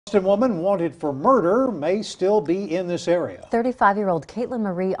Austin woman wanted for murder may still be in this area. 35-year-old Caitlin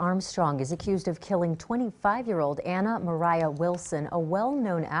Marie Armstrong is accused of killing 25-year-old Anna Mariah Wilson, a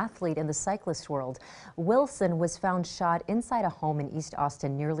well-known athlete in the cyclist world. Wilson was found shot inside a home in East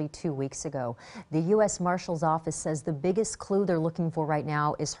Austin nearly 2 weeks ago. The U.S. Marshal's Office says the biggest clue they're looking for right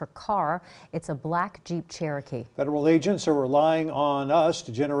now is her car. It's a black Jeep Cherokee. Federal agents are relying on us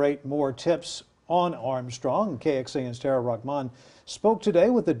to generate more tips on Armstrong. KXAN's Tara Rahman spoke today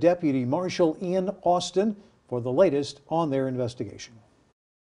with the deputy marshal in Austin for the latest on their investigation.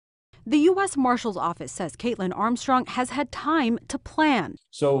 The U.S. Marshal's Office says Caitlin Armstrong has had time to plan.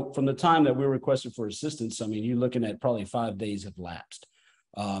 So from the time that we requested for assistance, I mean, you're looking at probably 5 days have lapsed.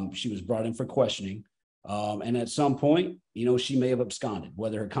 She was brought in for questioning. And at some point, she may have absconded,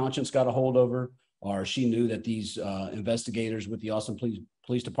 whether her conscience got a hold of her or she knew that these investigators with the Austin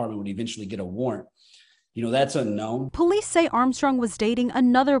Police Department would eventually get a warrant. That's unknown. Police say Armstrong was dating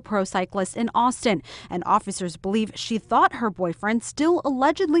another pro cyclist in Austin, and officers believe she thought her boyfriend still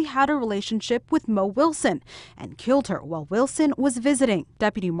allegedly had a relationship with Mo Wilson and killed her while Wilson was visiting.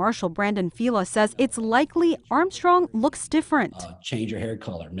 Deputy Marshal Brandon Fila says it's likely Armstrong looks different. Change her hair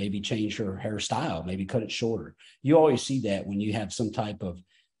color, maybe change her hairstyle, maybe cut it shorter. You always see that when you have some type of,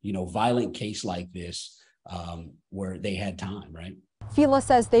 violent case like this where they had time, right? Fila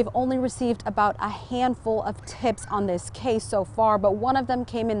says they've only received about a handful of tips on this case so far, but one of them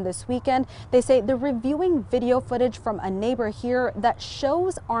came in this weekend. They say they're reviewing video footage from a neighbor here that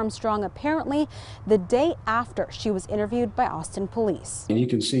shows Armstrong apparently the day after she was interviewed by Austin police. And you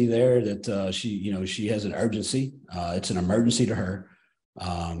can see there that she has an urgency. It's an emergency to her.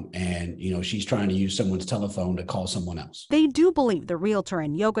 She's trying to use someone's telephone to call someone else. They do believe the realtor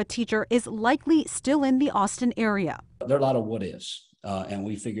and yoga teacher is likely still in the Austin area. There are a lot of what ifs. And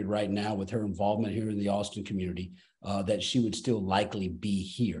we figured right now with her involvement here in the Austin community that she would still likely be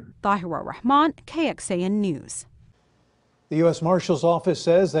here. Tahira Rahman, KXAN News. The U.S. Marshal's Office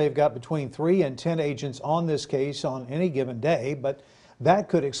says they've got between 3 and 10 agents on this case on any given day, but that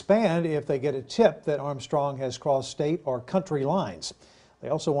could expand if they get a tip that Armstrong has crossed state or country lines. They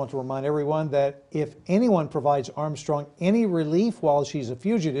also want to remind everyone that if anyone provides Armstrong any relief while she's a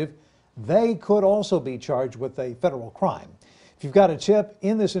fugitive, they could also be charged with a federal crime. If you've got a tip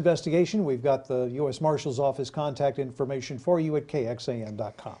in this investigation, we've got the U.S. Marshal's Office contact information for you at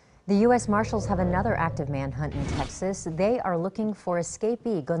KXAN.com. The U.S. Marshals have another active manhunt in Texas. They are looking for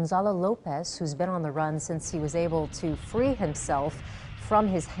escapee Gonzalo Lopez, who's been on the run since he was able to free himself from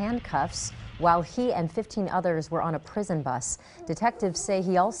his handcuffs while he and 15 others were on a prison bus. Detectives say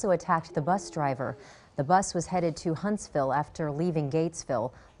he also attacked the bus driver. The bus was headed to Huntsville after leaving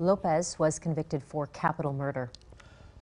Gatesville. Lopez was convicted for capital murder.